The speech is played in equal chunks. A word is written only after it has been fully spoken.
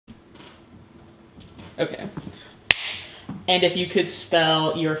Okay. And if you could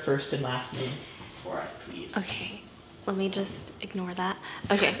spell your first and last names for us, please. Okay, let me just ignore that.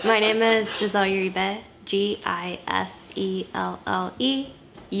 Okay, my name is Giselle Uribe, Giselle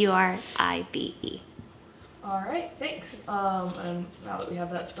All right, thanks. And now that we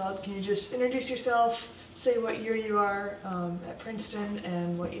have that spelled, can you just introduce yourself, say what year you are at Princeton,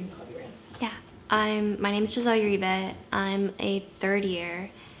 and what eating club you're in? Yeah, my name is Giselle Uribe. I'm a third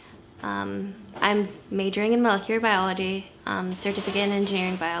year. I'm majoring in molecular biology, certificate in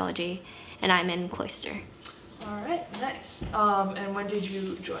engineering biology, and I'm in Cloister. All right, nice. And when did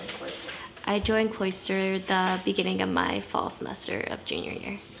you join Cloister? I joined Cloister the beginning of my fall semester of junior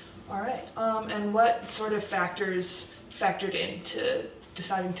year. All right, and what sort of factors factored into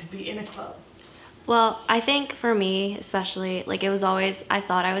deciding to be in a club? Well, I think for me, especially, like, it was always, I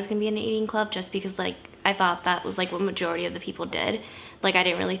thought I was going to be in an eating club just because, like, I thought that was, like, what majority of the people did. Like, I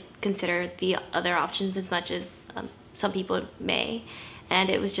didn't really consider the other options as much as some people may. And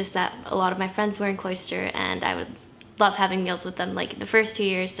it was just that a lot of my friends were in Cloister, and I would love having meals with them, like, the first 2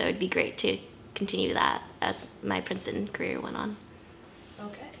 years, so it'd be great to continue that as my Princeton career went on.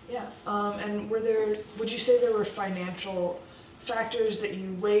 Okay, yeah. And would you say there were financial factors that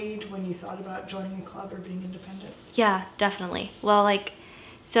you weighed when you thought about joining a club or being independent? Yeah, definitely. Well, like,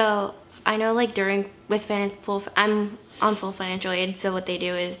 so I know, like, I'm on full financial aid, so what they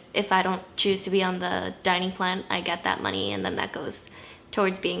do is if I don't choose to be on the dining plan, I get that money, and then that goes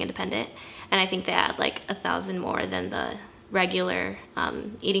towards being independent. And I think they add like $1,000 more than the regular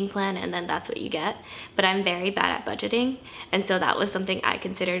eating plan, and then that's what you get. But I'm very bad at budgeting, and so that was something I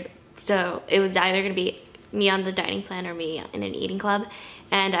considered. So it was either going to be me on the dining plan or me in an eating club.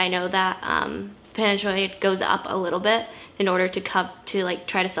 And I know that financial aid goes up a little bit in order to like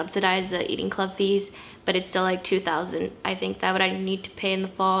try to subsidize the eating club fees, but it's still like $2,000. I think that what I need to pay in the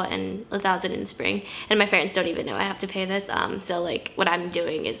fall and $1,000 in the spring. And my parents don't even know I have to pay this. So like what I'm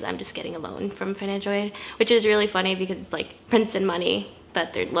doing is I'm just getting a loan from financial aid, which is really funny because it's like Princeton money,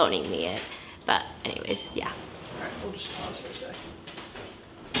 but they're loaning me it. But anyways, yeah. All right, we'll just pause for a sec.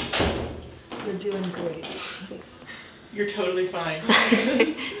 You're doing great. Thanks. You're totally fine.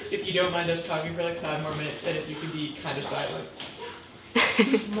 If you don't mind us talking for like 5 more minutes, and if you could be kind of silent.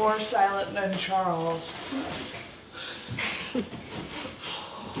 More silent than Charles. Good?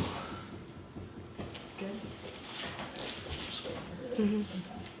 Just wait for her to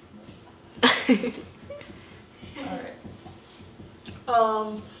unpack.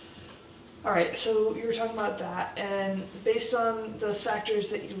 All right, so you were talking about that, and based on those factors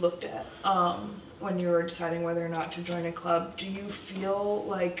that you looked at when you were deciding whether or not to join a club, do you feel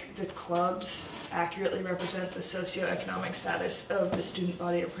like the clubs accurately represent the socioeconomic status of the student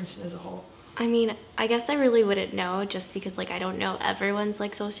body at Princeton as a whole? I mean, I guess I really wouldn't know just because like I don't know everyone's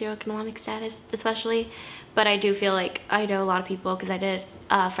like socioeconomic status especially, but I do feel like I know a lot of people because I did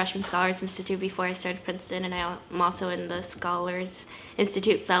Freshman Scholars Institute before I started Princeton, and I'm also in the Scholars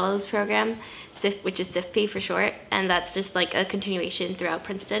Institute Fellows program, which is SIFP for short, and that's just like a continuation throughout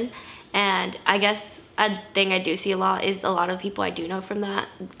Princeton. And I guess a thing I do see a lot is a lot of people I do know from that,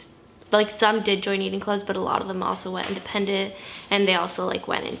 like some did join eating clubs, but a lot of them also went independent, and they also like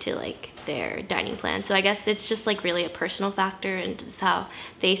went into like their dining plan. So I guess it's just like really a personal factor and just how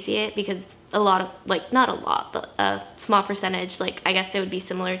they see it, because a lot of, like, not a lot, but a small percentage, like I guess it would be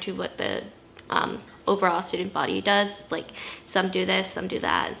similar to what the overall student body does. It's like some do this, some do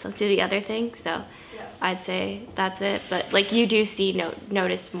that, and some do the other thing. So yeah. I'd say that's it. But like you do see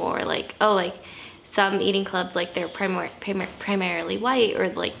notice more like, oh, like some eating clubs, like they're primarily white, or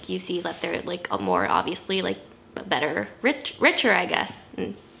like you see that they're like more obviously like better, richer, I guess.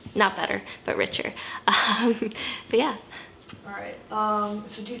 Not better, but richer. But yeah. All right.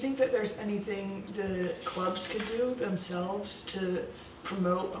 So do you think that there's anything the clubs could do themselves to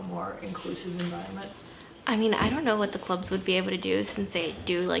promote a more inclusive environment? I mean, I don't know what the clubs would be able to do since they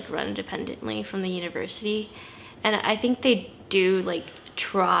do like run independently from the university. And I think they do like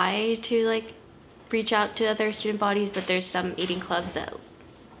try to like reach out to other student bodies, but there's some eating clubs that...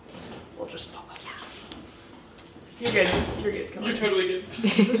 We'll just pause. Yeah. You're good. You're good. Come on. You're totally good.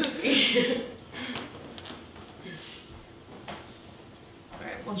 All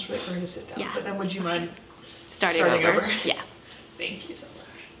right. We'll just wait for her to sit down. Yeah. But then would you mind starting over? Yeah. Thank you so much.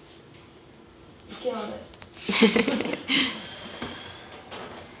 You got it.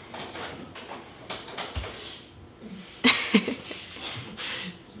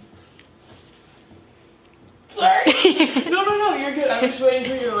 Sorry. No, you're good. I'm just waiting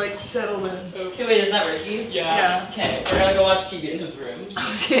for you to like settle in. Okay, wait, is that Ricky? Yeah. Okay, we're gonna go watch TV in his room.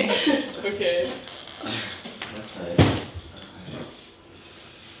 Okay. Okay. That's nice.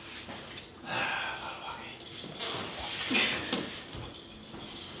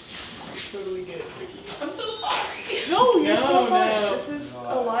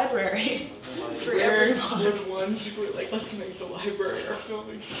 library for We're everyone. the ones who were like, let's make the library our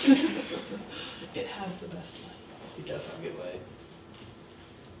filming space. It has the best light. It does have good light.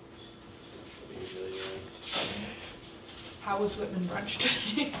 That's what we usually do. How was Whitman brunch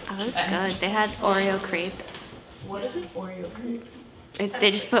today? That was good. They had Oreo crepes. What is an Oreo crepe?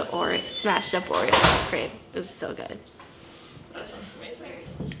 They just put smashed up Oreos in the crepe. It was so good. That sounds amazing.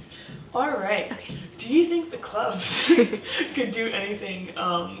 All right. Okay. Do you think the clubs could do anything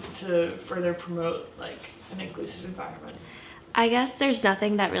to further promote like an inclusive environment? I guess there's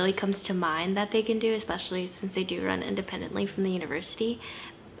nothing that really comes to mind that they can do, especially since they do run independently from the university.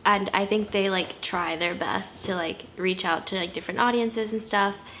 And I think they like try their best to like reach out to like different audiences and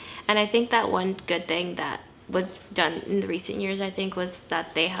stuff. And I think that one good thing that was done in the recent years, I think, was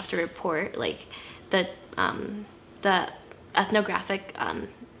that they have to report like the ethnographic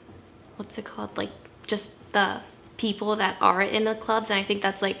what's it called, like just the people that are in the clubs. And I think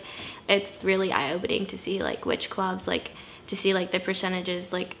that's like, it's really eye-opening to see like which clubs, like to see like the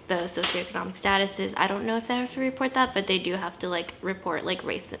percentages, like the socioeconomic statuses. I don't know if they have to report that, but they do have to like report like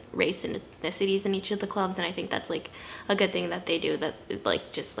race and ethnicities in each of the clubs. And I think that's like a good thing that they do, that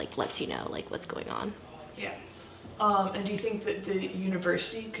like just like lets you know like what's going on. Yeah. And do you think that the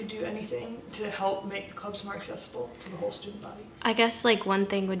university could do anything to help make the clubs more accessible to the whole student body? I guess like one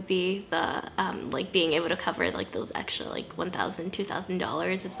thing would be the like being able to cover like those extra like $1,000,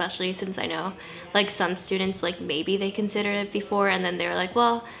 $2,000, especially since I know like some students like maybe they considered it before and then they were like,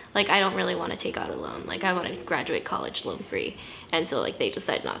 well, like I don't really want to take out a loan, like I want to graduate college loan free, and so like they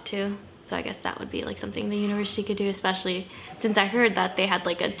decide not to. So I guess that would be like something the university could do, especially since I heard that they had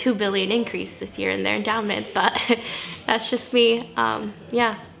like a $2 billion increase this year in their endowment, but that's just me.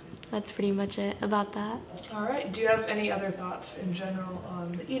 Yeah, that's pretty much it about that. All right. Do you have any other thoughts in general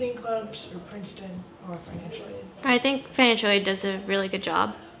on the eating clubs or Princeton or financial aid? I think financial aid does a really good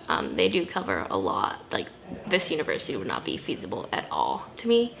job. They do cover a lot. Like this university would not be feasible at all to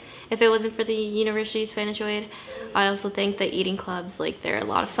me if it wasn't for the university's financial aid. I also think that eating clubs, like they're a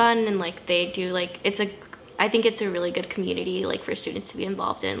lot of fun, and like they do like I think it's a really good community like for students to be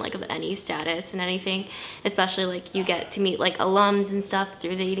involved in, like of any status and anything, especially like you get to meet like alums and stuff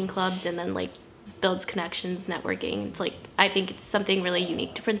through the eating clubs, and then like builds connections, networking. It's like I think it's something really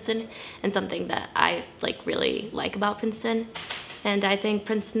unique to Princeton and something that I like really like about Princeton. And I think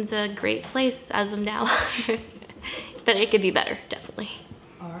Princeton's a great place as of now, but it could be better, definitely.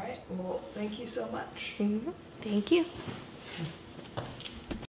 All right. Well, thank you so much. Thank you.